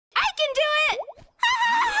can do it!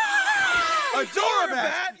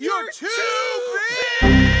 Adorabat, you're too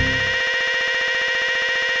big!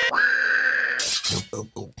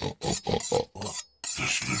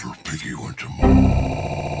 This little piggy went to mom.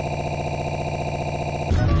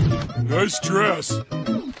 Nice dress.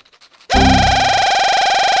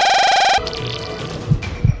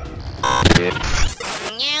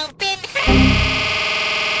 You've been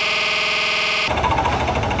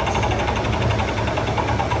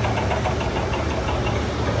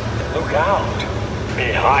Look out!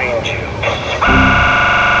 Behind you!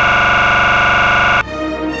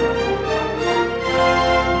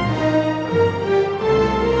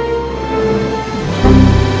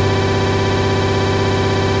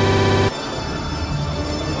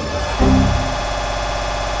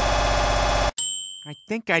 I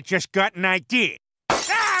think I just got an idea.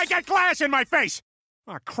 Ah, I got glass in my face!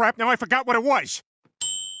 Oh, crap, now I forgot what it was.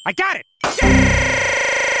 I got it!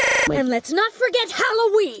 And let's not forget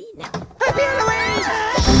Halloween! Happy Halloween!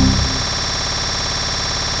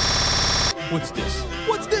 What's this?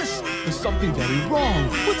 What's this? There's something very wrong.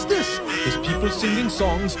 What's this? There's people singing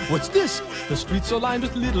songs. What's this? The streets are lined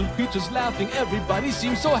with little creatures laughing. Everybody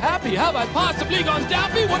seems so happy. Have I possibly gone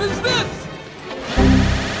daffy? What is this?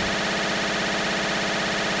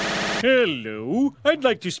 Hello, I'd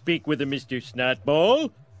like to speak with a Mr.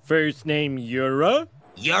 Snotball. First name Yura.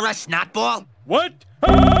 You're a snotball? What?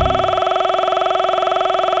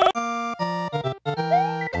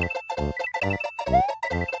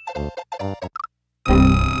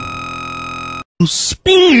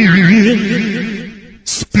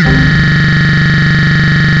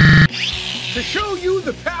 To show you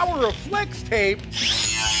the power of flex tape,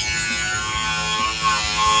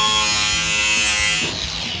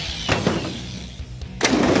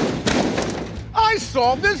 I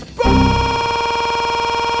solved this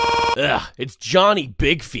Ugh, it's Johnny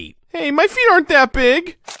Big Feet. Hey, my feet aren't that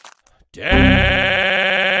big. Damn!